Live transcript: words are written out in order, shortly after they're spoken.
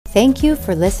Thank you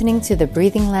for listening to the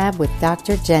Breathing Lab with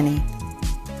Dr. Jenny.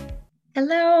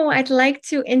 Hello, I'd like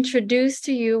to introduce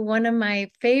to you one of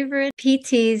my favorite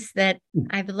PTs that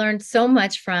I've learned so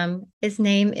much from. His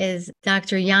name is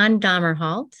Dr. Jan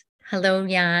Dammerholt. Hello,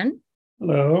 Jan.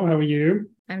 Hello, how are you?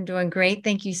 I'm doing great.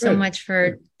 Thank you so much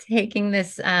for taking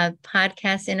this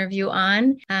podcast interview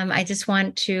on. I just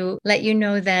want to let you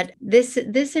know that this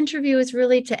interview is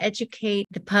really to educate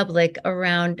the public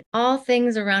around all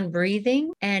things around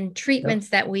breathing and treatments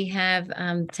that we have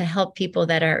to help people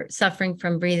that are suffering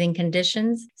from breathing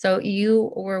conditions. So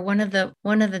you were one of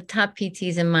the top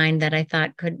PTs in mind that I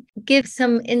thought could give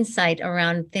some insight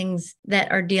around things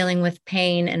that are dealing with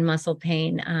pain and muscle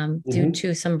pain due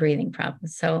to some breathing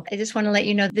problems. So I just want to let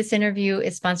you know this interview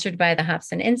is sponsored by the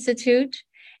Hobson Institute,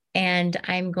 and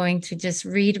I'm going to just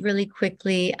read really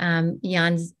quickly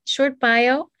Jan's short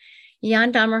bio.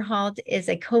 Jan Dammerholt is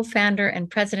a co-founder and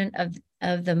president of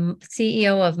the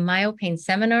CEO of MyoPain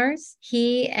Seminars.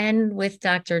 He and with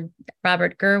Dr.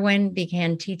 Robert Gerwin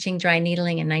began teaching dry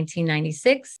needling in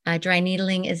 1996. Dry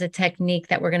needling is a technique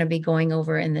that we're going to be going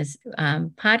over in this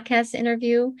podcast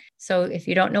interview. So if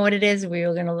you don't know what it is,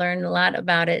 we're going to learn a lot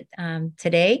about it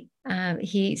today.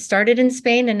 He started in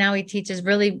Spain and now he teaches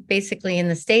really basically in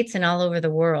the States and all over the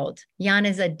world. Jan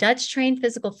is a Dutch-trained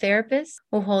physical therapist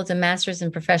who holds a master's in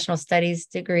professional studies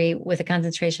degree with a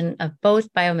concentration of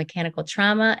both biomechanical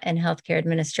trauma and healthcare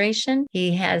administration.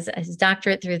 He has his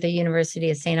doctorate through the University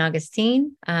of St.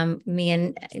 Augustine. Me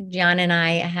and Jan and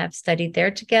I have studied there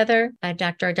together.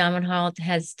 Dr. Dammerholt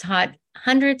has taught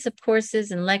hundreds of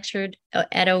courses and lectured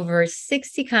at over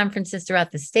 60 conferences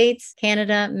throughout the States,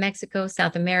 Canada, Mexico,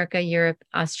 South America, Europe,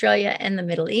 Australia, and the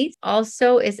Middle East.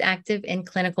 Also is active in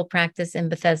clinical practice in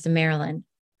Bethesda, Maryland.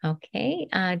 Okay,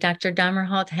 Dr.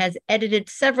 Dammerholt has edited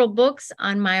several books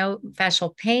on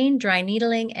myofascial pain, dry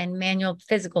needling, and manual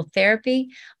physical therapy,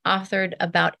 authored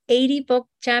about 80 book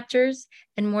chapters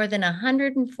and more than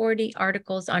 140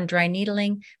 articles on dry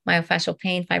needling, myofascial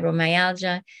pain,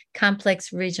 fibromyalgia,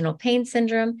 complex regional pain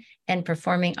syndrome, and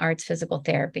performing arts physical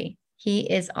therapy. He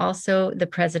is also the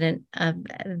president of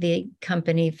the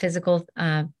company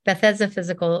Bethesda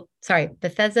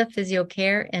Physio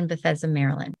Care in Bethesda,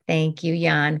 Maryland. Thank you,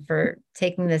 Jan, for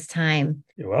taking this time.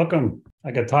 You're welcome.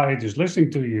 I got tired just listening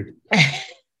to you.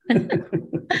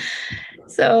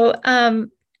 So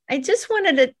I just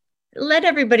wanted to let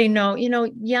everybody know,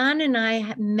 Jan and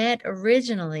I met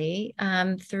originally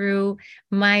through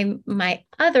my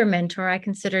other mentor. I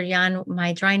consider Jan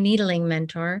my dry needling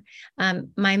mentor.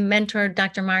 My mentor,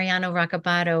 Dr. Mariano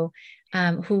Roccabato,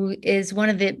 who is one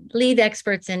of the lead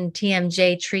experts in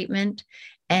TMJ treatment.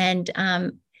 And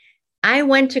I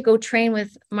went to go train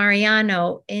with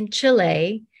Mariano in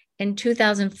Chile in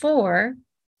 2004.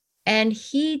 And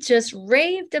he just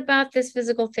raved about this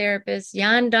physical therapist,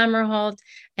 Jan Dammerholt,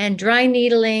 and dry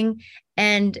needling.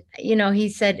 And, he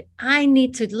said, I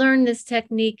need to learn this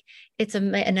technique. It's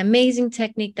an amazing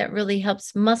technique that really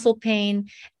helps muscle pain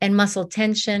and muscle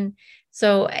tension.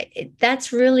 So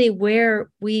that's really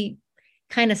where we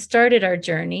kind of started our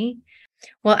journey.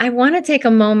 Well, I want to take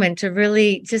a moment to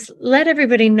really just let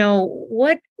everybody know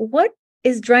what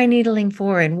is dry needling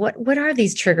for and what are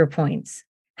these trigger points?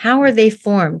 How are they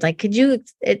formed? Like, could you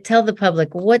tell the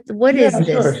public what is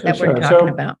this that we're talking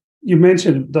about? You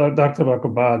mentioned Dr.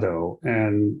 Roccabato,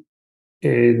 and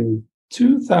in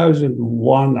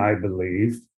 2001, I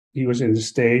believe, he was in the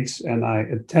States, and I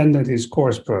attended his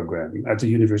course program at the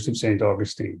University of St.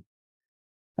 Augustine.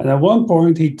 And at one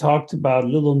point, he talked about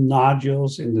little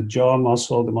nodules in the jaw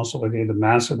muscle, the muscle right here, the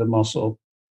mass of the muscle,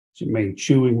 it's your main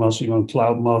chewing muscle,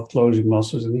 mouth closing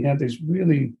muscles, and he had this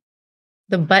really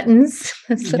the buttons.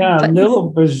 A little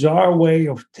bizarre way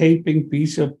of taping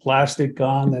piece of plastic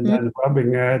on and then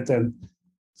rubbing it. And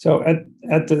so at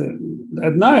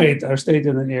night, I stayed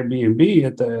in an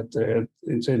Airbnb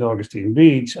in St. Augustine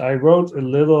Beach. I wrote a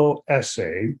little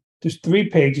essay, just 3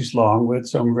 pages long with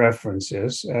some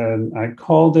references. And I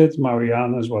called it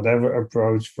Mariano's Whatever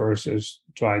Approach versus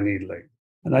Dry Needling.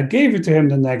 And I gave it to him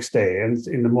the next day. And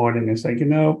in the morning, it's like,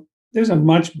 there's a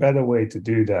much better way to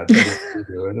do that than what you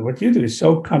do. And what you do is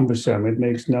so cumbersome. It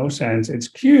makes no sense. It's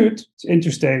cute. It's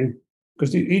interesting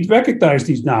because he recognized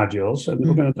these nodules. And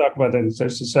we're going to talk about that in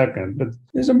just a second. But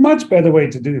there's a much better way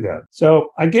to do that.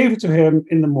 So I gave it to him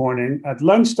in the morning. At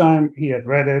lunchtime, he had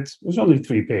read it. It was only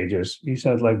 3 pages. He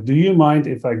said, do you mind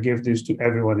if I give this to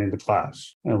everyone in the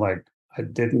class? And I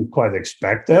didn't quite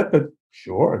expect that, but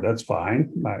sure, that's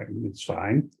fine. It's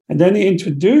fine. And then he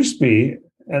introduced me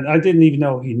And I didn't even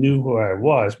know he knew who I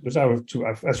was because I was too,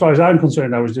 as far as I'm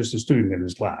concerned, I was just a student in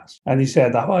his class. And he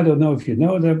said, "Oh, I don't know if you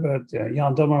know that, but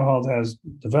Jan Dommerholt has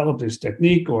developed this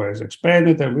technique or has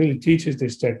expanded and really teaches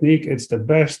this technique. It's the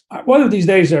best. One of these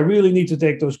days, I really need to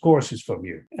take those courses from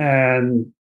you."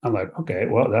 And I'm like, okay,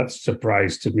 well, that's a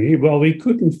surprise to me. Well, we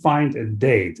couldn't find a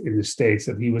date in the States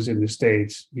that he was in the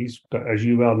States. He's, as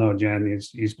you well know, Jan,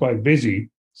 he's quite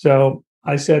busy. So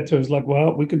I said to him, like,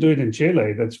 well, we can do it in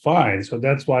Chile. That's fine. So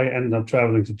that's why I ended up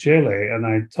traveling to Chile. And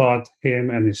I taught him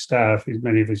and his staff,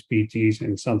 many of his PTs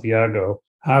in Santiago,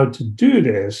 how to do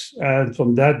this. And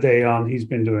from that day on, he's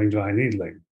been doing dry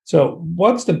needling. So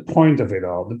what's the point of it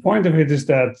all? The point of it is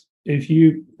that if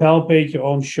you palpate your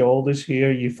own shoulders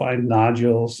here, you find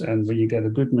nodules. And when you get a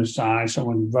good massage,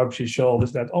 someone rubs your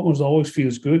shoulders, that almost always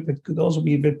feels good. It could also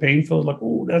be a bit painful, like,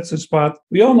 oh, that's a spot.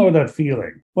 We all know that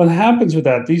feeling. What happens with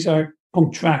that? These are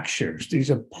contractures. These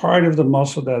are part of the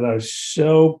muscle that are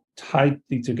so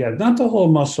tightly together. Not the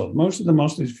whole muscle. Most of the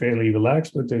muscle is fairly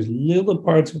relaxed, but there's little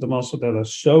parts of the muscle that are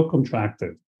so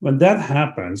contracted. When that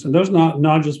happens, and those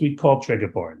nodules we call trigger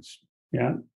points.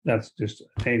 Yeah, that's just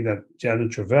a name that Janet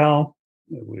Travell,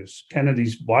 who was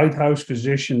Kennedy's White House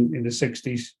physician in the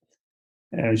 60s,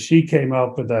 and she came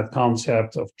up with that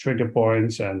concept of trigger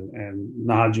points and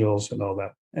nodules and all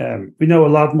that. We know a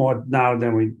lot more now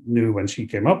than we knew when she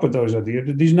came up with those ideas.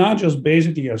 But these nodules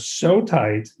basically are so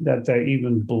tight that they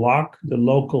even block the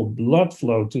local blood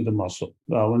flow to the muscle.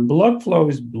 Well, when blood flow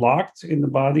is blocked in the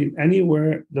body,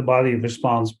 anywhere, the body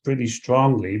responds pretty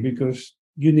strongly because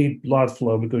you need blood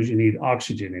flow because you need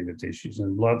oxygen in the tissues,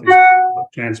 and blood is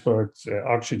transports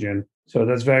oxygen. So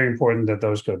that's very important that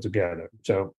those go together.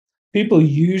 So people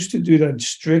used to do that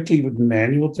strictly with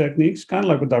manual techniques, kind of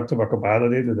like what Dr. Wakabada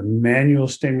did with the manual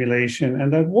stimulation,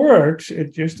 and that works.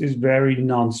 It just is very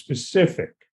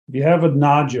non-specific. If you have a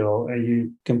nodule and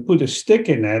you can put a stick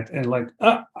in it and like,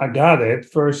 I got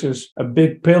it, versus a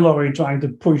big pillow you're trying to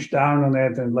push down on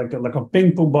it and like a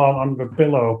ping pong ball on the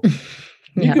pillow,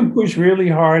 you can push really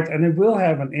hard and it will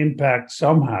have an impact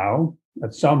somehow.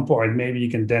 At some point, maybe you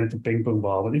can dent the ping pong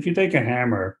ball. But if you take a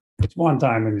hammer, it's one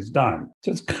time and it's done.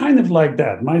 So it's kind of like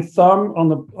that. My thumb on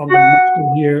the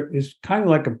muscle here is kind of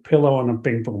like a pillow on a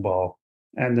ping pong ball,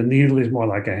 and the needle is more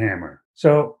like a hammer.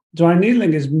 So dry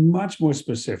needling is much more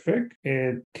specific.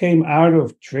 It came out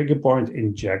of trigger point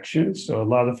injections. So a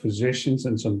lot of physicians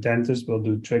and some dentists will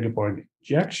do trigger point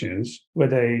injections where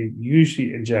they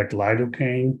usually inject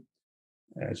lidocaine,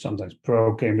 sometimes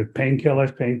Procaine with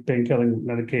painkillers, pain-killing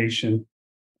medication.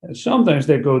 Sometimes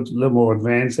they go a little more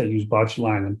advanced. They use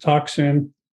botulinum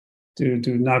toxin to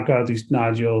knock out these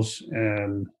nodules.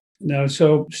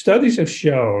 So studies have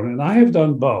shown, and I have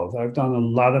done both. I've done a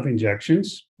lot of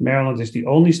injections. Maryland is the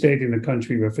only state in the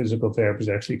country where physical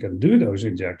therapists actually can do those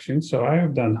injections. So I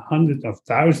have done hundreds of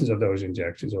thousands of those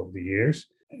injections over the years.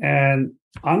 And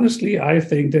honestly, I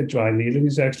think that dry needling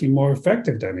is actually more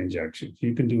effective than injections.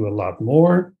 You can do a lot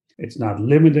more. It's not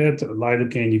limited.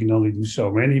 Lidocaine, you can only do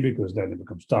so many because then it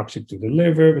becomes toxic to the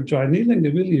liver. But dry needling,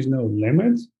 there really is no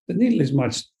limit. The needle is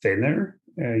much thinner.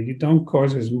 You don't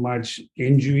cause as much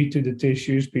injury to the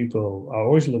tissues. People are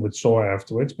always a little bit sore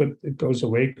afterwards, but it goes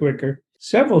away quicker.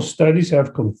 Several studies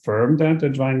have confirmed that the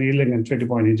dry needling and trigger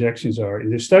point injections are,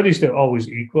 in the studies, they're always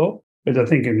equal. But I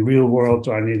think in the real world,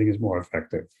 dry needling is more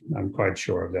effective. I'm quite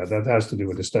sure of that. That has to do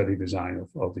with the study design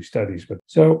of the studies. But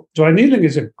so dry needling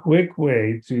is a quick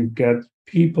way to get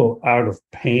people out of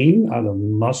pain, out of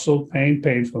muscle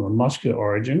pain from a muscular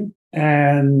origin.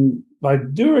 And by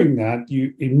doing that,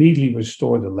 you immediately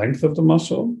restore the length of the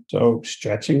muscle. So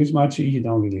stretching is much easier. You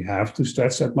don't really have to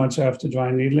stretch that much after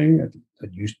dry needling.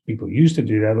 People used to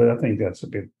do that, but I think that's a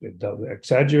bit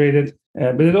exaggerated.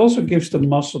 But it also gives the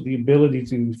muscle the ability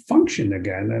to function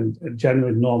again and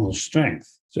generate normal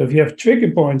strength. So if you have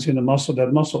trigger points in the muscle,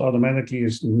 that muscle automatically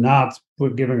is not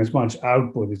giving as much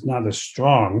output. It's not as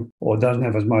strong or doesn't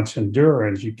have as much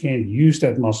endurance. You can't use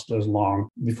that muscle as long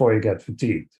before you get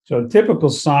fatigued. So a typical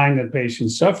sign that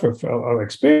patients suffer or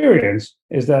experience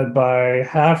is that by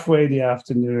halfway the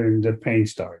afternoon, the pain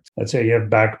starts. Let's say you have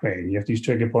back pain. You have these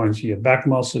trigger points, you have back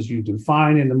muscles, you do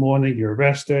fine in the morning, you're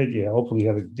rested, you hopefully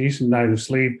have a decent night of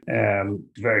sleep.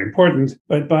 It's very important.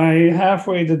 But by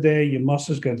halfway the day, your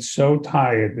muscles get so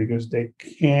tired because they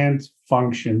can't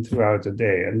function throughout the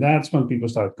day. And that's when people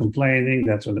start complaining.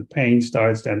 That's when the pain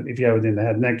starts. Then if you have it in the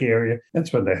head neck area,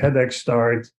 that's when the headaches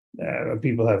start.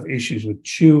 People have issues with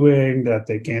chewing, that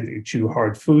they can't chew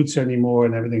hard foods anymore,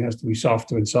 and everything has to be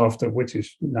softer and softer, which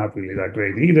is not really that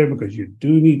great either, because you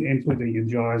do need input in your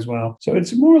jaw as well. So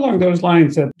it's more along those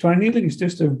lines, that dry needling is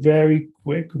just a very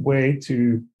quick way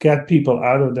to get people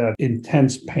out of that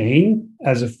intense pain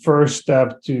as a first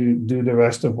step to do the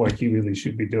rest of what you really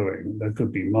should be doing. That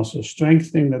could be muscle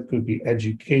strengthening, that could be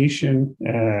education,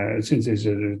 since there's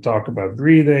a talk about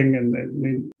breathing. And I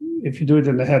mean, if you do it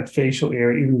in the head facial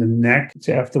area, even the neck,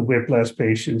 say after whiplash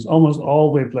patients, almost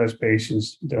all whiplash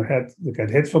patients, their head, they get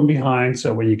hit from behind.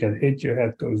 So when you get hit, your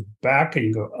head goes back and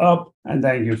you go up, and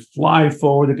then you fly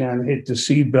forward again, hit the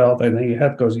seat belt, and then your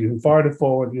head goes even farther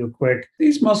forward real quick.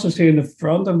 These muscles here in the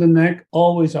front of the neck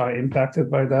always are impacted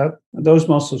by that. And those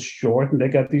muscles shorten, they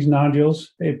get these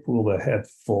nodules, they pull the head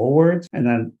forward and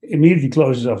then immediately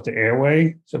closes off the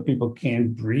airway. So people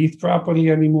can't breathe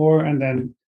properly anymore. And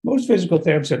then most physical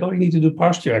therapists said, oh, you need to do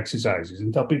posture exercises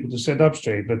and tell people to sit up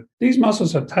straight. But these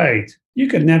muscles are tight. You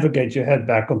can never get your head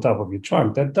back on top of your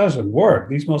trunk. That doesn't work.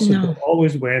 These muscles will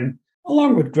always win,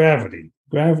 along with gravity.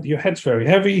 Gravity, your head's very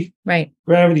heavy. Right.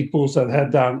 Gravity pulls that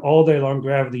head down all day long.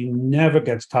 Gravity never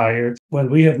gets tired. When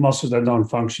we have muscles that don't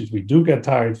function, we do get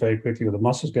tired very quickly, or the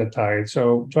muscles get tired.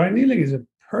 So dry needling is a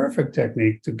perfect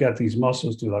technique to get these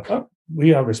muscles to like, oh,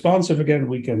 we are responsive again.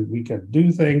 We can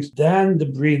do things. Then the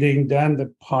breathing, then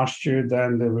the posture,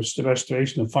 then the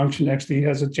restoration of function actually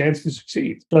has a chance to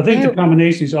succeed. So I think the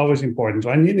combination is always important.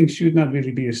 Dry needling should not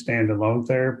really be a standalone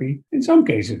therapy. In some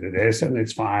cases it is, and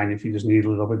it's fine if you just need a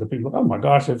little bit of people. Oh my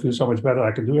gosh, I feel so much better.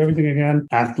 I can do everything again.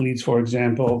 Athletes, for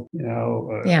example,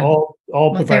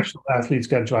 all professional athletes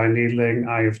get dry needling.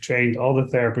 I have trained all the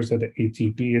therapists at the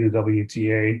ATP and the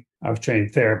WTA. I've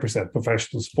trained therapists at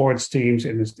professional sports teams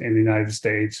in the United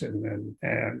States. And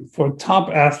for top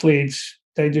athletes,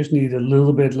 they just need a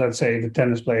little bit. Let's say the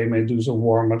tennis player may do some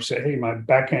warm-up, say, hey, my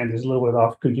backhand is a little bit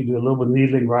off. Could you do a little bit of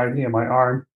needling right near my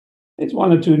arm? It's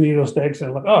 1 or 2 needle sticks,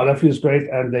 and like, oh, that feels great,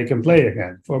 and they can play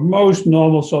again. For most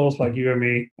normal souls like you and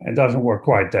me, it doesn't work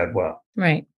quite that well.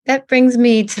 Right. That brings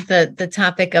me to the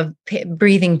topic of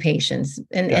breathing patients.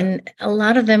 And a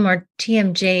lot of them are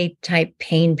TMJ type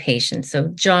pain patients. So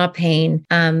jaw pain,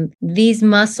 these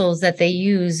muscles that they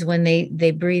use when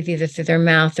they breathe either through their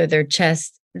mouth or their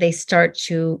chest, they start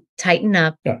to tighten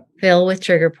up, fill with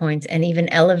trigger points, and even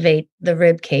elevate the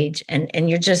rib cage. And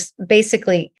you're just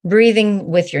basically breathing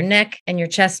with your neck and your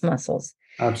chest muscles.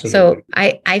 Absolutely. So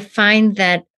I find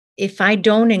that if I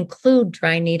don't include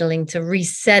dry needling to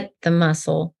reset the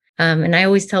muscle, and I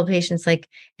always tell patients, like,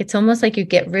 it's almost like you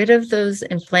get rid of those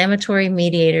inflammatory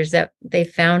mediators that they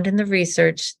found in the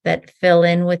research that fill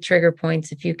in with trigger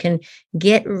points. If you can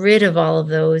get rid of all of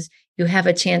those, you have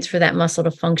a chance for that muscle to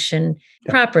function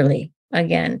properly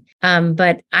again.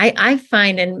 But I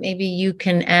find, and maybe you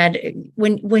can add,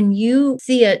 when you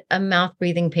see a mouth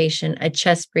breathing patient, a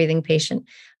chest breathing patient,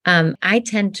 I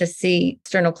tend to see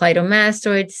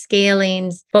sternocleidomastoids,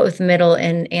 scalenes, both middle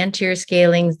and anterior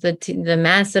scalings, the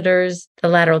masseters, the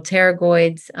lateral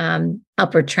pterygoids,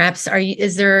 upper traps.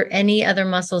 Is there any other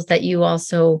muscles that you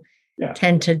also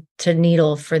tend to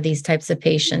needle for these types of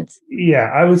patients?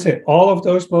 Yeah, I would say all of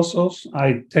those muscles.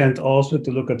 I tend also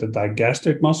to look at the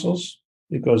digastric muscles,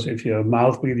 because if you're a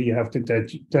mouth breather, you have to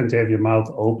tend to have your mouth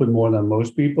open more than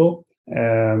most people.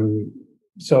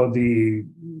 So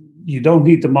you don't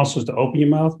need the muscles to open your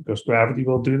mouth, because gravity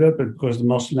will do that, but because the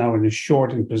muscle now in a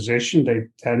shortened position, they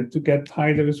tend to get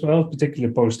tighter as well,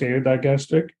 particularly posterior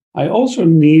digastric. I also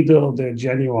needle the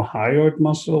geniohyoid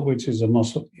muscle, which is a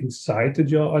muscle inside the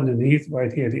jaw, underneath,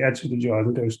 right here, the edge of the jaw,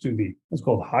 and goes to what's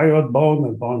called hyoid bone, the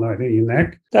bone right in your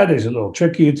neck. That is a little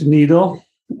trickier to needle,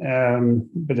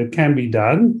 but it can be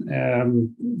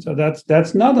done. So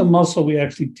that's not a muscle we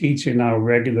actually teach in our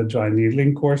regular dry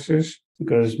needling courses,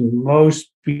 because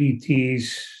most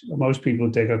PTs, most people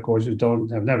who take our courses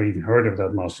have never even heard of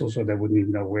that muscle, so they wouldn't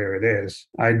even know where it is.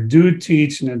 I do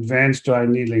teach an advanced dry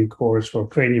needling course for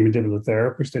craniomandibular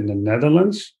therapists in the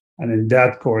Netherlands, and in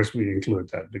that course we include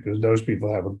that, because those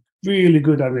people have a really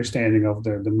good understanding of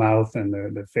the mouth and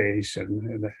the face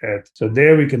and the head. So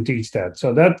there we can teach that.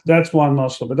 So that's one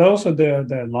muscle, but also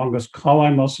the longus colli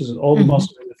muscles and all the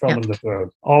muscles in the front of the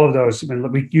throat. All of those, I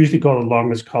mean, we usually call it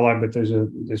longus colli, but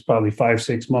there's probably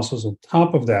 5-6 muscles on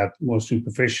top of that, more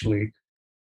superficially,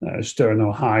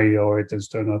 sternohyoid and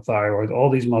sternothyroid. All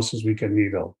these muscles we can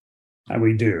needle, and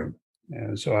we do.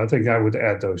 So I think I would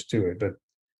add those to it. But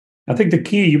I think the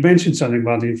key, you mentioned something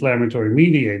about the inflammatory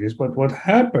mediators, but what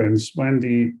happens when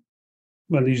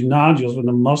these nodules, when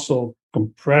the muscle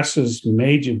compresses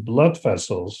major blood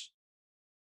vessels,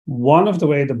 one of the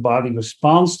way the body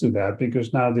responds to that,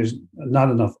 because now there's not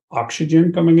enough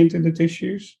oxygen coming into the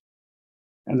tissues,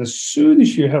 And as soon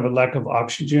as you have a lack of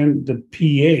oxygen, the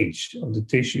pH of the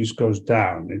tissues goes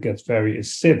down. It gets very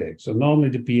acidic. So normally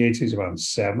the pH is around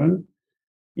 7.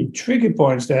 In trigger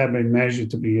points, they have been measured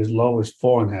to be as low as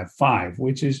 4.5, 5,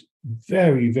 which is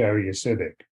very, very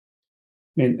acidic.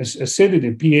 I mean,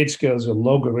 acidity pH scales are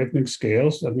logarithmic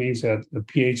scales. That means that a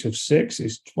pH of 6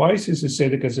 is twice as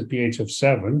acidic as a pH of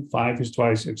 7. 5 is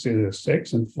twice as acidic as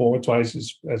 6, and 4 twice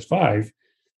as 5.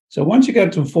 So once you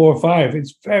get to 4 or 5,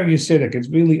 it's very acidic. It's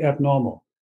really abnormal.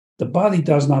 The body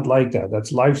does not like that.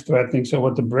 That's life-threatening. So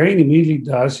what the brain immediately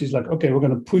does is like, okay, we're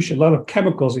going to push a lot of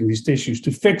chemicals in these tissues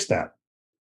to fix that.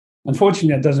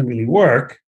 Unfortunately, that doesn't really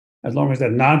work. As long as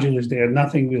that nodule is there,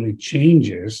 nothing really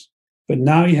changes. But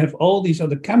now you have all these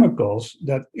other chemicals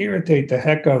that irritate the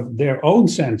heck of their own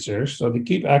sensors. So they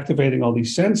keep activating all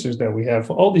these sensors that we have.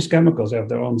 All these chemicals have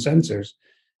their own sensors.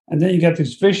 And then you get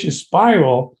this vicious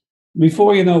spiral.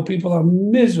 Before you know, people are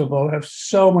miserable, have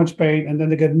so much pain, and then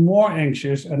they get more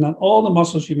anxious. And then all the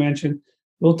muscles you mentioned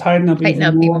will tighten up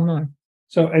even more.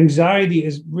 So anxiety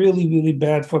is really, really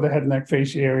bad for the head, neck,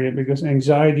 face area, because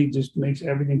anxiety just makes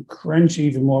everything crunch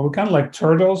even more. We're kind of like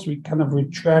turtles. We kind of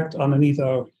retract underneath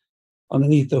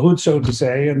the hood, so to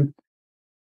say, and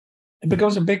it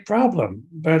becomes a big problem.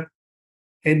 But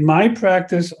in my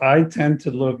practice, I tend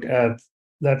to look at,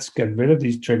 let's get rid of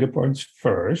these trigger points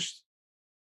first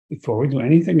before we do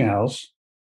anything else,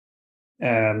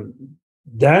 and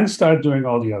then start doing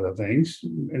all the other things.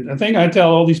 And I think I tell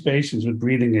all these patients with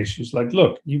breathing issues, like,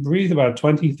 look, you breathe about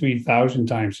 23,000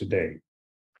 times a day.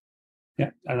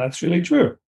 Yeah, and that's really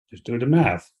true. Just do the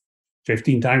math.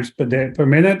 15 times per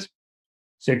minute,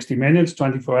 60 minutes,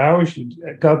 24 hours, you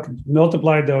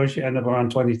multiply those, you end up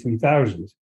around 23,000.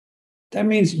 That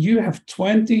means you have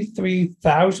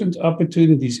 23,000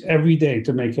 opportunities every day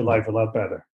to make your life a lot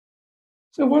better.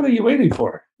 So what are you waiting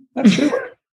for? Let's do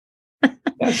it.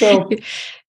 Yeah, so,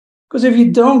 because if you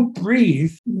don't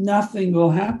breathe, nothing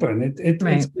will happen.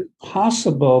 It's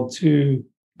impossible to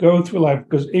go through life,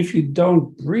 because if you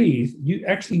don't breathe, you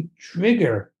actually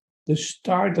trigger the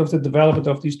start of the development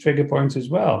of these trigger points as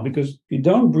well. Because if you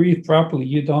don't breathe properly,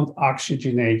 you don't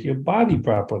oxygenate your body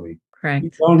properly. Correct.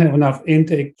 You don't have enough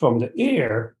intake from the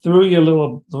air through your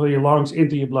lungs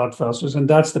into your blood vessels, and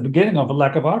that's the beginning of a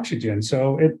lack of oxygen.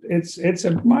 So it's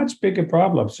a much bigger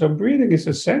problem. So breathing is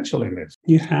essential in this.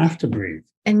 You have to breathe.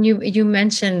 And you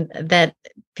mentioned that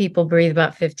people breathe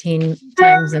about 15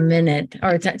 times a minute,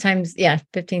 or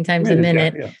 15 times a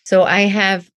minute. Yeah. So I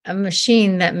have a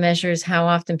machine that measures how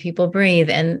often people breathe,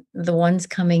 and the ones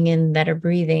coming in that are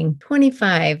breathing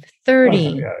 25,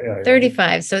 30,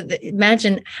 35. So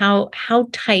imagine how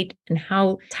tight and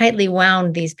how tightly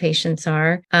wound these patients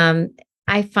are.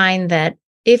 I find that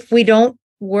if we don't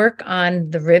work on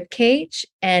the rib cage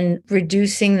and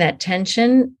reducing that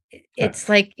tension, it's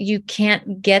like you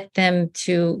can't get them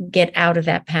to get out of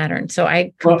that pattern. So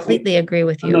I completely agree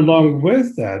with you. And along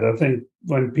with that, I think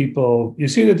when you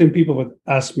see that in people with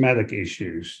asthmatic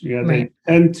issues, they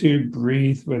tend to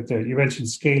breathe with you mentioned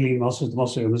scalene muscles, the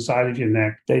muscle on the side of your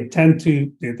neck. They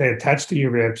attach to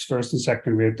your ribs, first and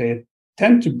second rib. They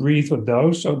tend to breathe with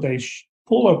those. So they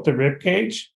pull up the rib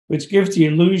cage, which gives the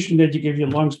illusion that you give your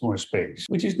lungs more space,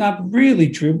 which is not really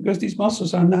true, because these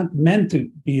muscles are not meant to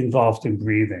be involved in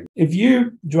breathing. If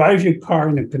you drive your car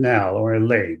in a canal or a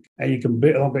lake, and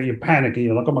you panic and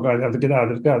you're like, oh my God, I have to get out,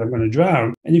 I'm going to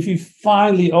drown. And if you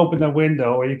finally open a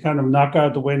window, or you kind of knock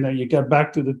out the window, you get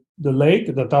back to the lake,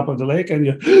 at the top of the lake, and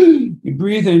you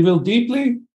breathe in real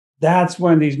deeply, that's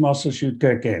when these muscles should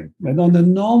kick in. And on the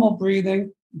normal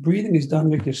breathing is done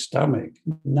with your stomach,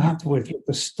 not with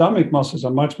the stomach. Muscles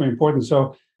are much more important.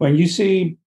 So when you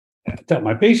see, I tell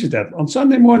my patients that on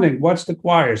Sunday morning, watch the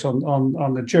choirs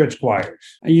on the church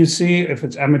choirs. And you see if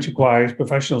it's amateur choirs,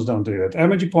 professionals don't do that.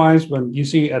 Amateur choirs, when you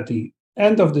see at the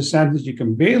end of the sentence, you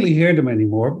can barely hear them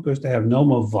anymore because they have no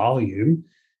more volume.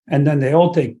 And then they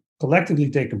all collectively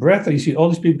take a breath, and you see all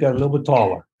these people get a little bit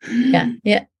taller.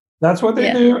 Yeah. That's what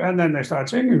they do. And then they start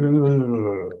singing.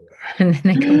 And then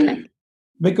they come back.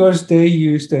 Because they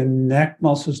use their neck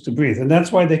muscles to breathe. And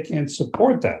that's why they can't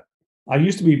support that. I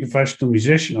used to be a professional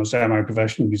musician, or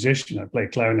semi-professional musician. I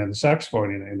played clarinet and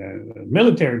saxophone in a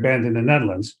military band in the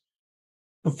Netherlands.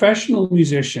 Professional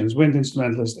musicians, wind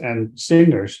instrumentalists, and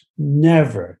singers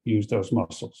never use those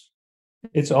muscles.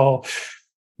 It's all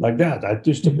like that. I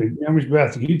just took a nervous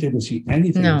breath. You didn't see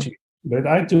anything. No. But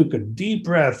I took a deep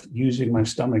breath using my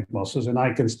stomach muscles, and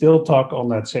I can still talk on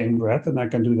that same breath, and I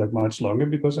can do that much longer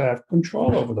because I have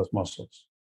control over those muscles.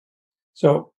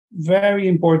 So very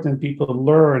important people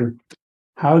learn,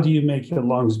 how do you make your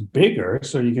lungs bigger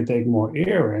so you can take more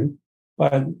air in?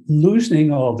 by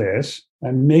loosening all this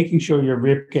and making sure your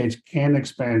rib cage can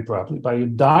expand properly by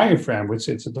your diaphragm, which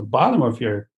sits at the bottom of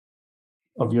your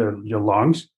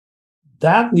lungs,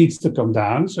 that needs to come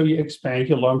down. So you expand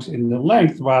your lungs in the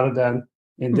length rather than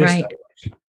in this Right.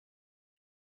 direction.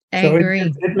 I So agree.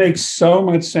 it makes so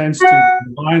much sense to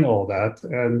combine all that.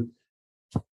 And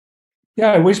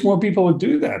yeah, I wish more people would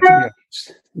do that, to be honest.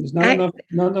 There's I not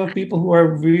enough people who are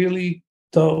really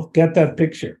don't get that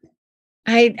picture.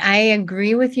 I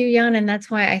agree with you, Jan, and that's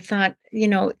why I thought,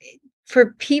 for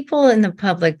people in the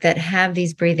public that have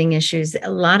these breathing issues,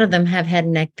 a lot of them have had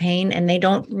neck pain and they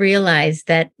don't realize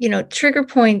that, trigger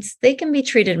points, they can be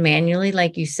treated manually,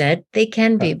 like you said, they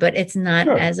can be, but it's not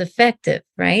Sure. as effective,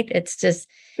 right? It's just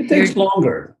It takes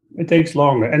longer. It takes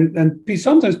longer.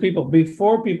 Sometimes people,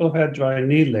 before people have had dry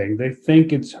needling, they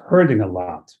think it's hurting a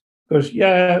lot.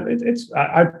 Because,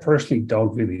 I personally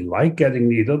don't really like getting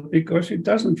needled because it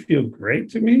doesn't feel great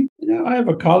to me. I have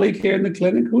a colleague here in the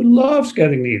clinic who loves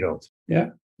getting needled.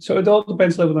 Yeah. So it all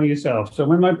depends a little bit on yourself. So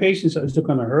when my patient says it's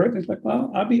going to hurt, it's like, well,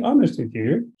 I'll be honest with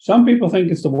you. Some people think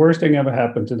it's the worst thing ever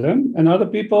happened to them. And other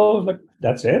people, like,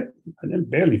 that's it. I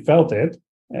barely felt it.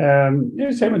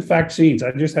 Same with vaccines.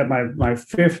 I just had my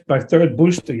third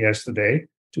booster yesterday,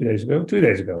 2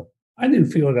 days ago. I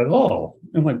didn't feel it at all.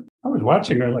 I'm like, I was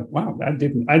watching her like, wow, I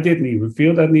didn't even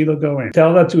feel that needle go in.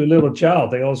 Tell that to a little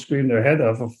child, they all scream their head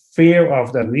off of fear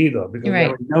of that needle because they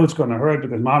already know it's going to hurt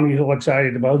because mommy's all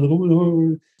excited about it,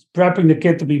 prepping the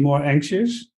kid to be more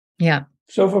anxious. Yeah.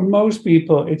 So for most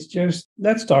people, it's just,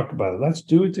 let's talk about it. Let's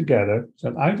do it together.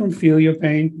 So I don't feel your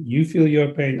pain. You feel your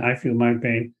pain. I feel my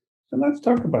pain. So let's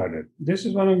talk about it. This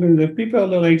is what I'm going to do. If people are a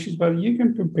little anxious about it, you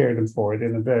can prepare them for it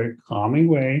in a very calming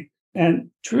way. And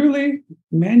truly,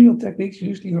 manual techniques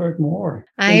usually hurt more.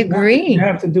 I agree. You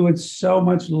have to do it so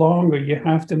much longer. You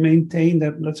have to maintain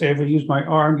that. Let's say if I use my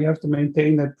arm, you have to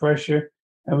maintain that pressure.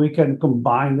 And we can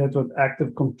combine that with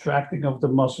active contracting of the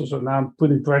muscles. So now I'm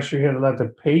putting pressure here to let the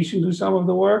patient do some of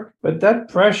the work. But that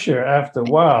pressure, after a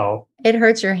while, it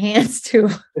hurts your hands too.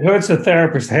 It hurts the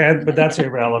therapist's head, but that's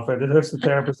irrelevant. It hurts the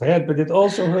therapist's head, but it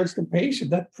also hurts the patient.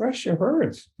 That pressure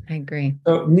hurts. I agree.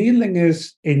 So needling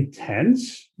is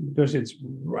intense because it's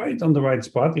right on the right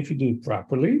spot if you do it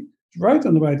properly. It's right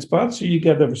on the right spot, so you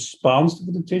get a response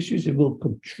to the tissues. It will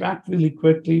contract really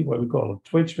quickly, what we call a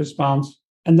twitch response,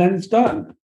 and then it's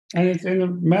done. And it's in a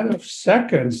matter of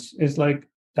seconds. It's like,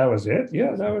 that was it.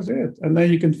 Yeah, that was it. And then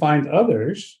you can find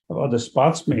others, or other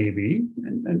spots maybe,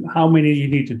 and how many you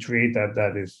need to treat, that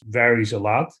varies a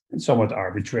lot and somewhat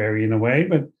arbitrary in a way.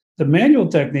 But the manual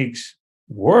techniques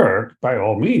work, by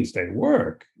all means, they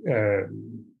work.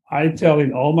 I tell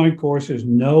in all my courses,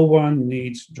 no one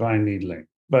needs dry needling.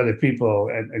 But if people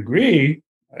agree,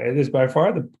 it is by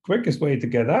far the quickest way to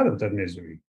get out of that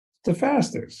misery. The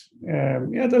fastest.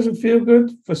 It doesn't feel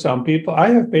good for some people.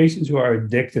 I have patients who are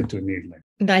addicted to needling.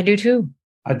 I do too.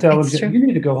 I tell them, you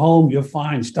need to go home. You're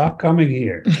fine. Stop coming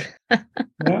here.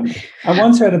 Yeah. I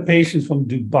once had a patient from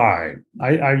Dubai.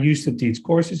 I used to teach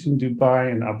courses in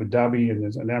Dubai and Abu Dhabi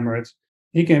and Emirates.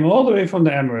 He came all the way from the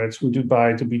Emirates, from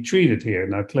Dubai, to be treated here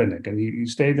in our clinic. And he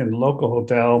stayed in the local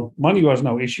hotel. Money was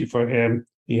no issue for him.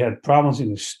 He had problems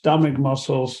in his stomach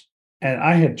muscles. And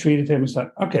I had treated him. It's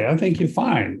like, okay, I think you're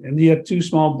fine. And he had 2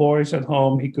 small boys at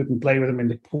home. He couldn't play with them in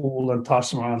the pool and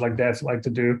toss them around like dads like to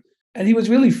do. And he was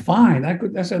really fine.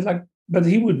 I said, but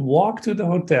he would walk to the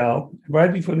hotel.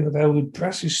 Right before the hotel, he would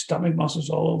press his stomach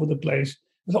muscles all over the place.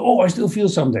 I said, I still feel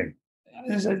something.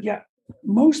 And I said, yeah,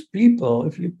 most people,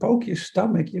 if you poke your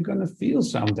stomach, you're going to feel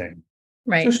something.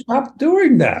 Right. So stop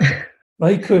doing that. Well,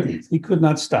 he couldn't. He could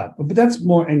not stop. But that's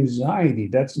more anxiety.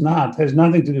 Has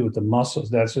nothing to do with the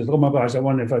muscles. That's just, oh my gosh, I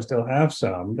wonder if I still have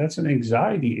some. That's an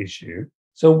anxiety issue.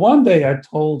 So one day I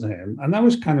told him, and I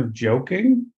was kind of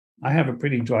joking. I have a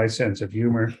pretty dry sense of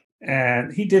humor.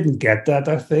 And he didn't get that,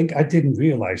 I think. I didn't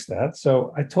realize that.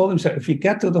 So I told him, so if you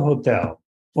get to the hotel,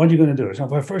 what are you going to do? So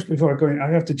before going, I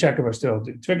have to check if I still have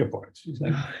the trigger points. He's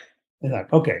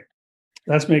like, okay,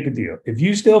 let's make a deal. If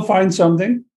you still find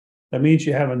something, that means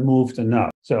you haven't moved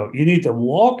enough. So you need to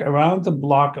walk around the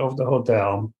block of the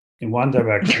hotel in one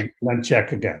direction, and then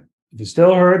check again. If it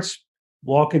still hurts,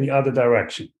 walk in the other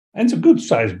direction. And it's a good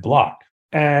sized block.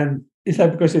 And it's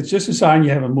like, because it's just a sign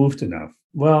you haven't moved enough.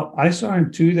 Well, I saw him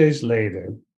 2 days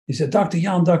later. He said, Dr.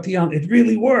 Jan, it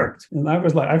really worked. And I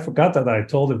was like, I forgot that I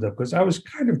told him that because I was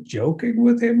kind of joking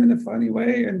with him in a funny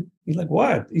way. And he's like,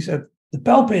 what? He said, the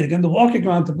palpating and the walking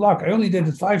around the block, I only did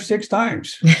it 5-6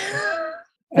 times.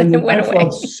 And It then went I away.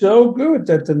 felt so good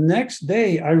that the next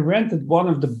day I rented one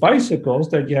of the bicycles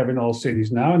that you have in all cities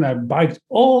now, and I biked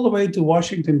all the way to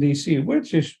Washington, D.C.,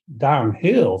 which is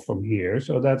downhill from here.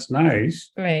 So that's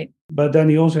nice. Right. But then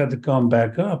he also had to come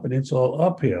back up, and it's all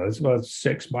uphill. It's about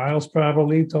 6 miles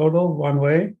probably total one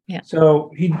way. Yeah.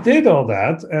 So he did all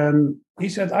that, and he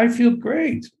said, "I feel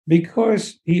great,"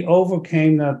 because he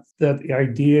overcame that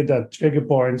idea that trigger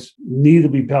points need to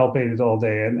be palpated all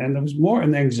day, and there was more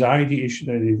an anxiety issue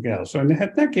than anything else. So in the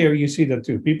head neck area, you see that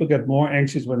too. People get more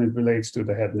anxious when it relates to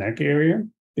the head neck area,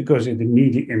 because it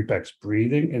immediately impacts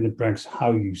breathing. It impacts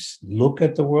how you look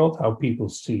at the world, how people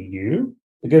see you.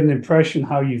 To get an impression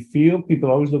how you feel,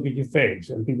 people always look at your face,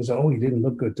 and people say, "Oh, you didn't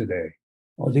look good today."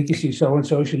 "Oh, did you see so and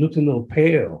so? She looked a little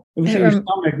pale." If it's It in your rem-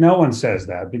 stomach, no one says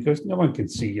that because no one can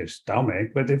see your stomach.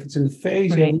 But if it's in the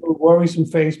face, you have a right. little worrisome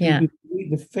face. Yeah.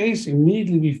 The face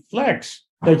immediately reflects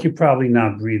that you're probably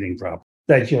not breathing properly,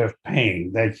 that you have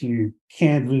pain, that you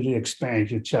can't really expand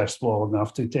your chest wall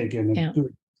enough to take in a Yeah.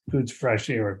 good fresh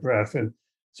air or breath. And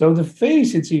so the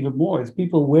face, it's even more. It's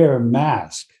people wear a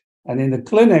mask. And in the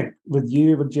clinic with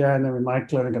you, with Jen, and in my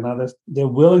clinic and others, they're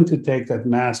willing to take that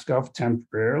mask off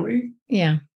temporarily.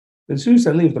 Yeah. But as soon as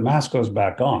they leave, the mask goes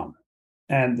back on.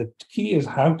 And the key is,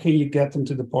 how can you get them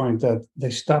to the point that they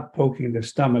stop poking their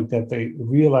stomach, that they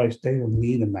realize they don't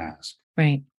need a mask?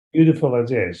 Right. Beautiful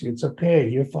as is. It's okay.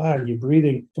 You're fine. You're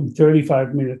breathing from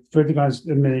 35 minutes, 30 times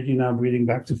a minute. You're now breathing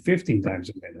back to 15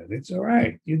 times a minute. It's all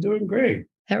right. You're doing great.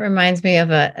 That reminds me of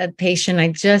a patient I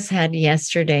just had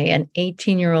yesterday. An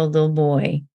 18-year-old little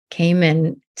boy came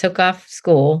in, took off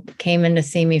school, came in to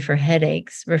see me for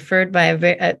headaches, referred by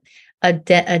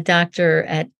a doctor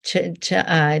at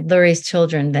Lurie's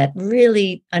Children that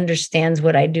really understands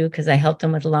what I do, because I helped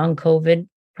him with long COVID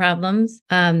problems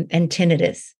and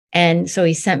tinnitus. And so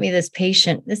he sent me this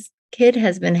patient. This kid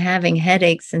has been having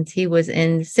headaches since he was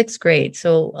in 6th grade,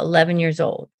 so 11 years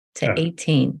old to Yeah.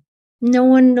 18.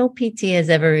 No PT has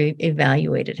ever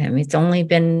evaluated him. He's only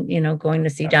been, going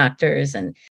to see doctors.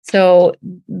 And so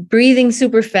breathing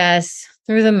super fast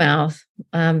through the mouth,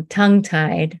 tongue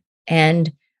tied,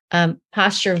 and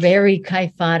posture very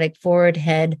kyphotic, forward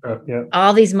head, Yeah.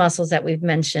 all these muscles that we've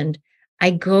mentioned. I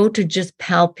go to just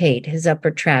palpate his upper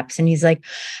traps, and he's like,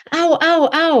 "Ow, ow,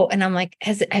 ow!" And I'm like,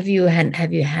 "Have you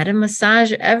had a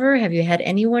massage ever? Have you had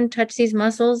anyone touch these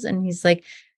muscles?" And he's like,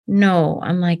 "No."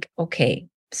 I'm like, "Okay."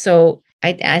 So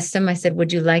I asked him. I said,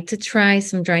 "Would you like to try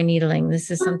some dry needling? This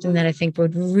is something that I think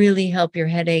would really help your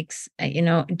headaches.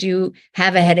 Do you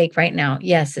have a headache right now?"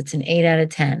 Yes, it's an 8 out of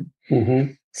 10.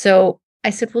 Mm-hmm. So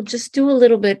I said, "Well, just do a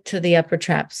little bit to the upper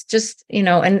traps, just,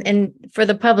 and for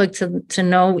the public to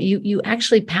know, you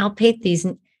actually palpate these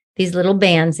little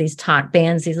bands, these taut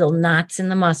bands, these little knots in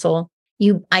the muscle.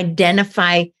 You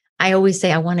identify, I always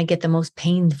say, I want to get the most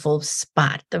painful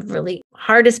spot, the really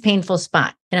hardest painful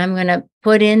spot. And I'm going to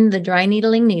put in the dry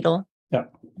needling needle. Yeah.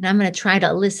 And I'm going to try to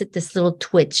elicit this little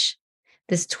twitch,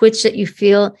 that you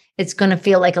feel. It's going to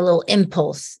feel like a little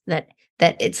impulse that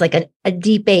it's like a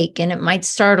deep ache, and it might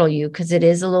startle you because it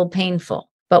is a little painful,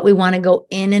 but we want to go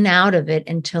in and out of it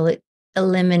until it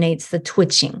eliminates the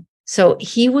twitching." So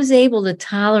he was able to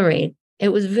tolerate. It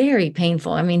was very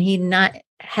painful. I mean,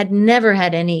 had never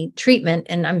had any treatment,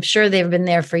 and I'm sure they've been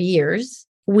there for years.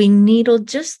 We needled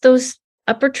just those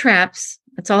upper traps.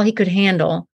 That's all he could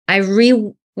handle. I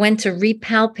went to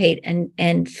repalpate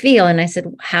and feel. And I said,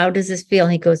 "How does this feel?"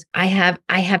 And he goes, I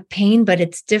have pain, but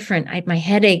it's different. My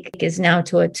headache is now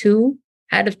to a 2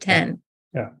 out of 10.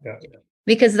 Yeah.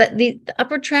 Because the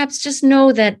upper traps just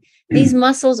know that these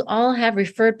muscles all have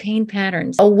referred pain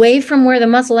patterns away from where the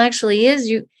muscle actually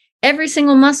is. Every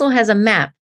single muscle has a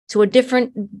map to a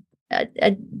different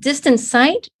a distant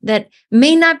site that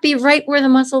may not be right where the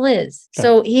muscle is.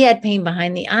 So he had pain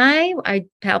behind the eye. I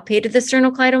palpated the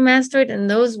sternocleidomastoid, and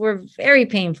those were very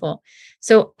painful.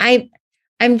 So I'm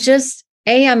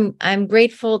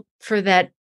grateful for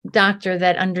that doctor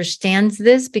that understands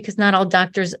this, because not all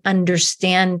doctors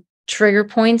understand trigger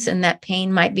points and that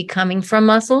pain might be coming from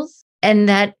muscles, and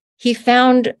that he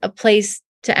found a place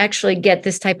to actually get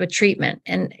this type of treatment.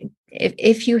 And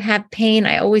if you have pain,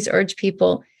 I always urge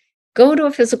people, go to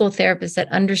a physical therapist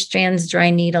that understands dry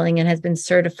needling and has been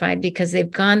certified, because they've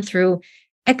gone through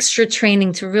extra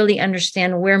training to really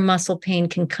understand where muscle pain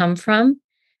can come from,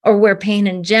 or where pain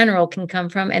in general can come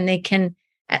from, and they can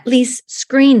at least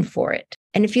screen for it.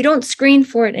 And if you don't screen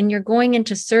for it and you're going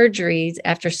into surgeries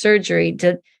after surgery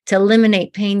to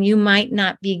eliminate pain, you might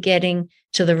not be getting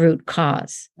to the root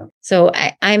cause. So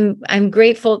I'm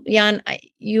grateful, Jan.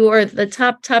 You are the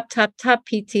top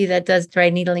PT that does dry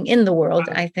needling in the world,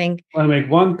 I think. I want to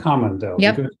make one comment though.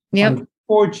 Yep. Because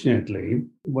unfortunately,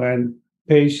 when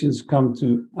patients come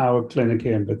to our clinic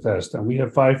here in Bethesda. We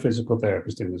have 5 physical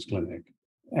therapists in this clinic.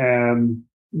 And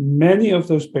many of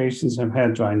those patients have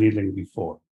had dry needling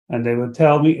before. And they would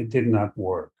tell me it did not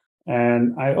work.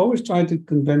 And I always try to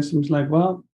convince them, like,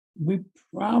 well, we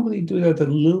probably do that a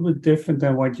little bit different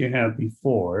than what you had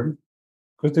before,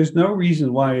 because there's no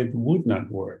reason why it would not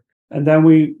work. And then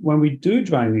when we do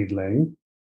dry needling,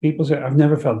 people say, I've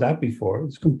never felt that before.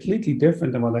 It's completely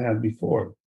different than what I had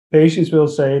before. Patients will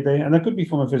say and that could be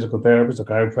from a physical therapist, a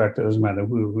chiropractor, doesn't matter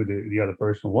who the other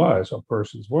person was or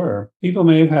persons were. People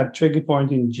may have had trigger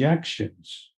point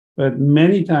injections, but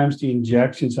many times the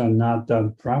injections are not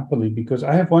done properly, because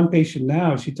I have one patient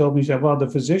now, she told me, she said, well, the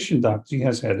physician doctor, she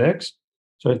has headaches.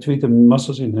 So I treat the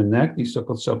muscles in her neck, these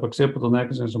so-called suboccipital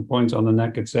necks, and some points on the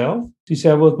neck itself. She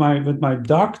said, with my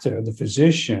doctor, the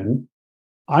physician,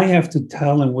 I have to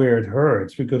tell him where it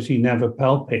hurts because he never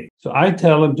palpates. So I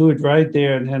tell him, do it right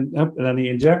there, and then he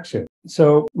injects it.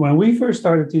 So when we first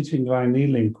started teaching dry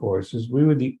needling courses, we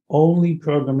were the only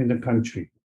program in the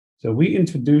country. So we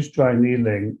introduced dry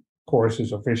needling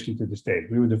courses officially to the state.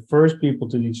 We were the first people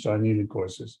to teach dry needling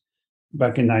courses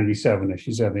back in 97, as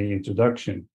she said in the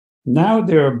introduction. Now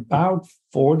there are about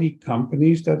 40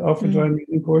 companies that offer dry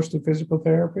needling course to physical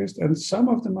therapists, and some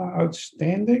of them are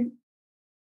outstanding.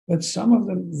 But some of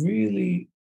them really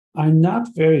are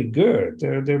not very good.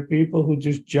 They're people who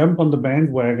just jump on the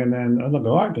bandwagon and,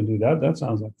 oh, I can do that. That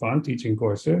sounds like fun, teaching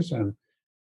courses. And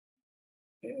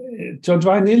so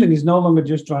dry needling is no longer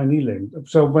just dry needling.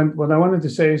 So what I wanted to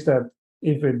say is that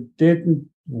if it didn't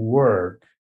work,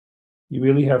 you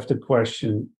really have to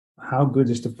question, how good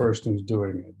is the person who's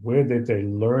doing it? Where did they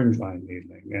learn dry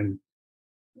needling? And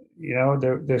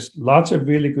there's lots of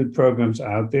really good programs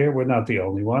out there. We're not the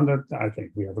only one. That I think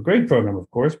we have a great program,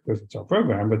 of course, because it's our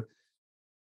program, but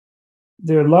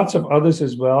there are lots of others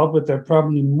as well, but there are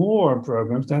probably more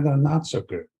programs that are not so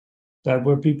good, that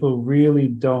where people really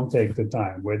don't take the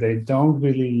time, where they don't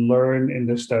really learn in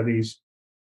the studies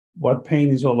what pain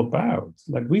is all about.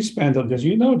 Like we spend, as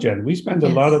you know, Jen, we spend a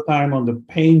lot of time on the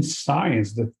pain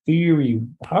science, the theory.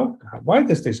 Why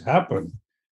does this happen?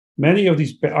 Many of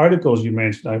these articles you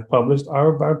mentioned I've published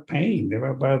are about pain. They're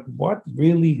about what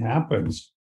really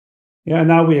happens. Yeah,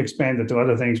 now we expanded to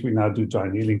other things. We now do dry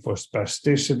needling for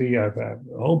spasticity. I've had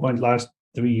a whole bunch last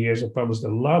 3 years. I've published a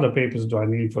lot of papers on dry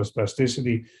needling for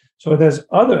spasticity. So there's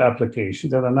other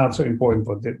applications that are not so important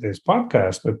for this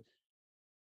podcast. But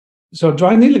so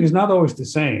dry needling is not always the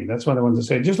same. That's what I want to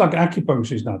say. Just like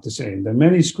acupuncture is not the same. There are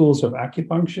many schools of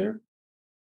acupuncture.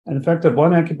 And the fact that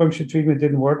one acupuncture treatment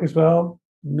didn't work as well,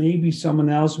 maybe someone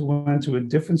else who went to a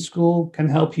different school can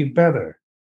help you better.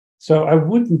 So I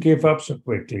wouldn't give up so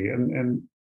quickly. And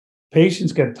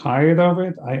patients get tired of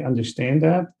it. I understand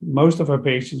that. Most of our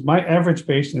patients, my average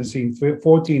patient has seen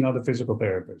 14 other physical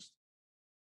therapists.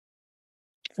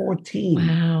 14.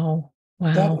 Wow.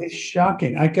 That is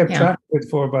shocking. I kept track of it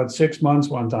for about 6 months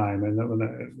one time, and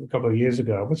a couple of years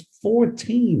ago, it was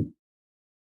 14.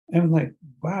 And I'm like,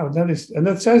 wow,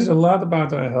 that says a lot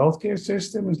about our healthcare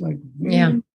system. It's like, really?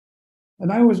 Yeah.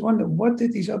 And I always wonder, what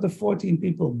did these other 14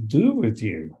 people do with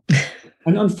you?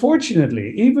 And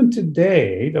unfortunately, even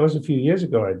today, that was a few years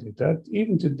ago I did that,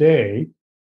 even today,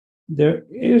 there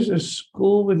is a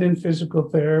school within physical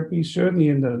therapy, certainly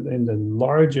in the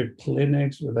larger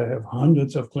clinics where they have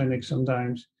hundreds of clinics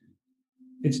sometimes.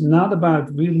 It's not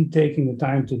about really taking the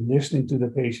time to listening to the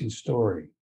patient's story.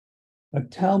 Like,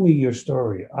 tell me your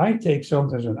story. I take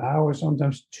sometimes an hour,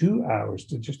 sometimes 2 hours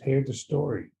to just hear the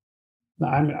story. Now,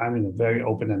 I'm in a very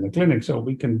open-ended clinic, so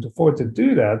we can afford to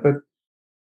do that. But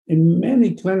in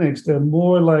many clinics, they're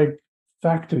more like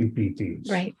factory PTs.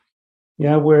 Right.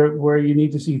 Yeah, where you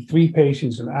need to see 3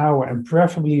 patients an hour, and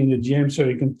preferably in the gym, so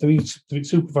you can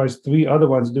supervise 3 other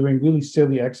ones doing really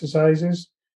silly exercises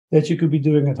that you could be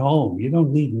doing at home. You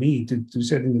don't need me to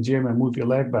sit in the gym and move your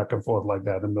leg back and forth like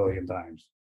that a million times.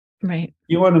 Right.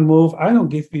 You want to move? I don't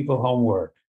give people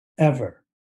homework, ever.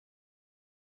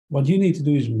 What you need to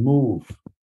do is move.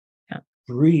 Yeah.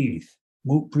 Breathe.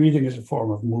 Breathing is a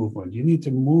form of movement. You need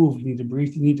to move. You need to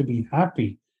breathe. You need to be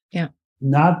happy. Yeah.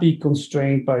 Not be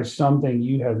constrained by something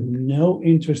you have no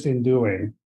interest in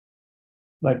doing.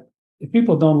 Like, if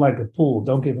people don't like a pool,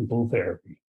 don't give them pool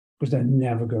therapy, because they're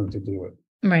never going to do it.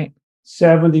 Right.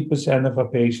 70% of our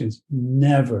patients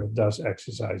never does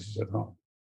exercises at home.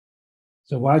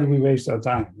 So why do we waste our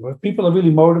time? Well, if people are really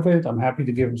motivated, I'm happy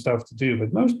to give them stuff to do.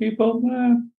 But most people,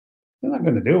 they're not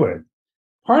going to do it.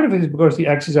 Part of it is because the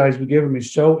exercise we give them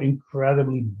is so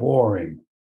incredibly boring.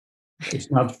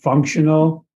 It's not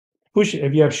functional.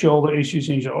 If you have shoulder issues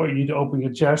and you say, oh, you need to open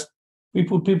your chest, we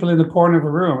put people in the corner of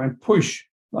a room and push.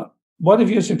 Well, what if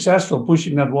you're successful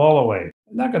pushing that wall away?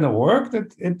 It's not going to work.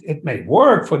 It may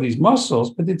work for these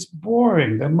muscles, but it's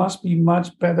boring. There must be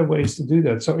much better ways to do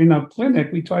that. So in our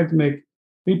clinic,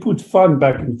 we put fun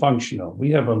back in functional.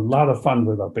 We have a lot of fun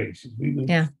with our patients. We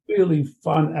do really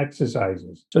fun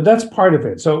exercises. So that's part of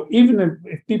it. So even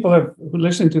if people have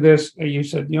listened to this, and you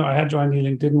said, I had dry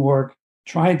needling, didn't work,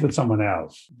 try it with someone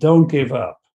else. Don't give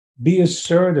up. Be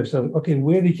assertive. So, okay,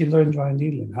 where did you learn dry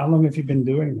needling? How long have you been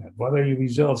doing that? What are your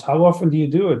results? How often do you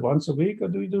do it? Once a week, or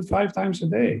do you do it 5 times a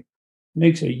day?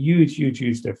 Makes a huge, huge,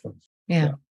 huge difference.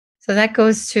 Yeah. So that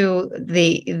goes to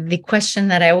the question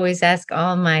that I always ask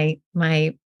all my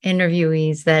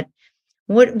interviewees, that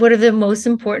what are the most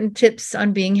important tips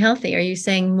on being healthy? Are you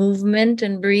saying movement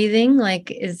and breathing? Like,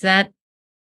 is that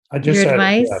I just your said,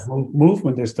 advice?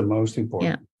 Movement is the most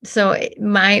important. Yeah. So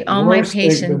all my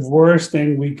patients. The worst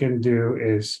thing we can do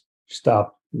is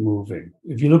stop moving.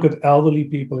 If you look at elderly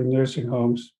people in nursing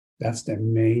homes, that's their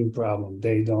main problem.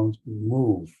 They don't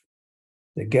move.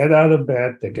 They get out of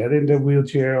bed, they get in their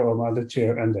wheelchair or another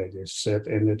chair, and they just sit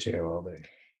in the chair all day.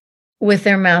 With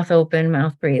their mouth open,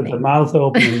 mouth breathing. With the mouth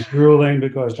open and drooling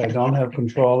because they don't have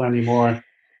control anymore.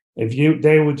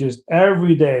 They would just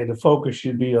every day, the focus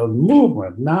should be on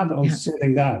movement, not on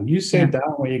sitting down. You sit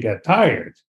down when you get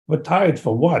tired. But tired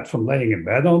for what? From laying in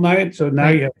bed all night? So now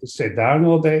you have to sit down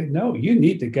all day? No, you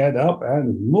need to get up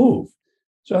and move.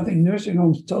 So I think nursing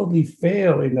homes totally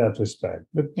fail in that respect.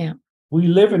 But we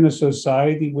live in a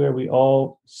society where we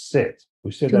all sit.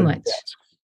 We sit at desks.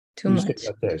 Too much. Sit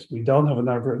at this. We don't have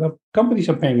enough. Companies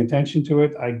are paying attention to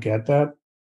it. I get that.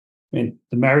 I mean,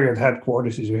 the Marriott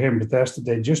headquarters is here in Bethesda.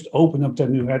 They just opened up their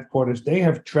new headquarters. They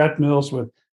have treadmills with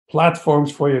platforms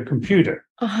for your computer.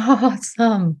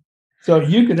 Awesome. So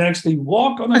you can actually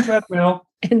walk on a treadmill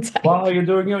while you're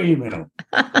doing your email.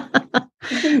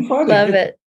 It's really funny. Love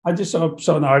it. I just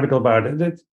saw an article about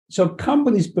it. So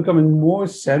companies becoming more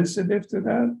sensitive to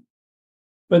that.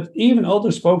 But even all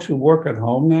those folks who work at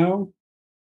home now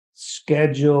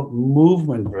schedule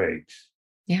movement breaks.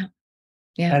 Yeah.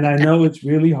 And I know it's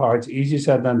really hard. It's easier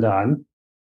said than done,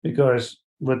 because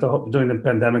during the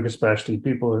pandemic especially,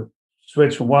 people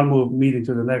switch from one meeting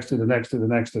to the next, to the next, to the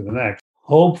next, to the next.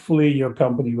 Hopefully your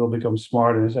company will become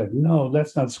smarter and say, no,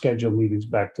 let's not schedule meetings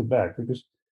back to back. Because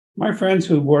my friends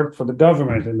who worked for the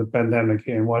government in the pandemic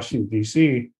here in Washington,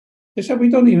 D.C., they said, we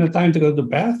don't even have time to go to the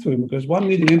bathroom because one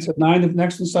meeting ends at 9, the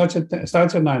next one starts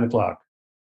at 9 o'clock.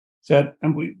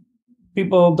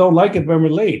 People don't like it when we're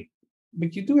late,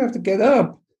 but you do have to get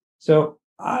up. So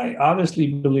I honestly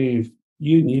believe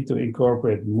you need to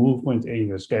incorporate movement in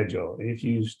your schedule. If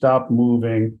you stop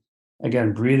moving,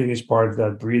 again, breathing is part of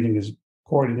that. Breathing is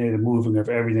coordinated moving of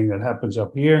everything that happens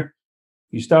up here.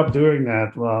 You stop doing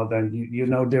that, well, then you're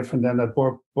no different than that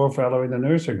poor fellow in the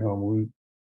nursing home who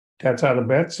gets out of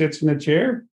bed, sits in a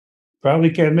chair, probably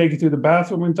can't make it to the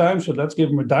bathroom in time, so let's give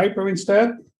him a diaper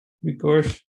instead,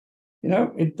 because,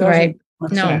 it doesn't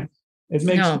make sense. It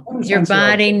makes no sense. Your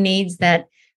body needs that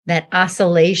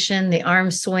oscillation, the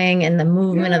arm swing, and the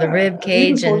movement of the rib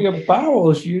cage. Even for your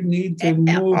bowels, you need to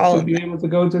move to be able to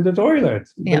go to the toilet.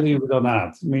 Believe it or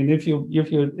not. I mean, if your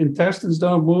intestines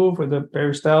don't move, or the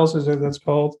peristalsis, as that's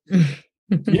called,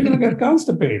 you're going to get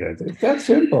constipated. It's that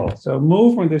simple. So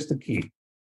movement is the key.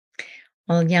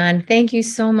 Well, Jan, thank you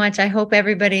so much. I hope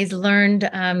everybody's learned.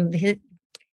 Jan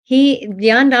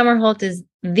Dammerholt is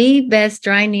the best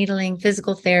dry needling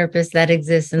physical therapist that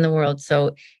exists in the world.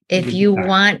 So if you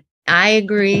want, I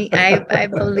agree. I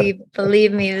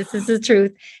believe me, this is the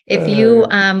truth. If you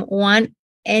want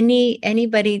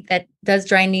anybody that does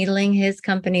dry needling, his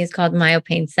company is called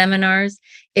Myopain Seminars.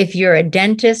 If you're a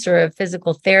dentist or a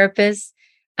physical therapist,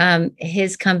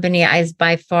 his company is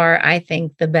by far, I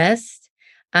think, the best.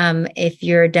 If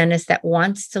you're a dentist that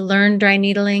wants to learn dry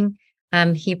needling,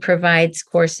 he provides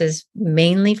courses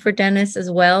mainly for dentists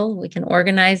as well. We can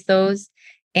organize those.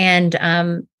 And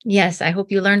yes, I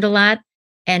hope you learned a lot.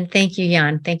 And thank you,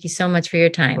 Jan. Thank you so much for your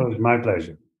time. It was my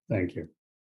pleasure. Thank you.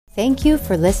 Thank you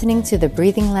for listening to the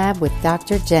Breathing Lab with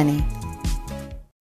Dr. Jenny.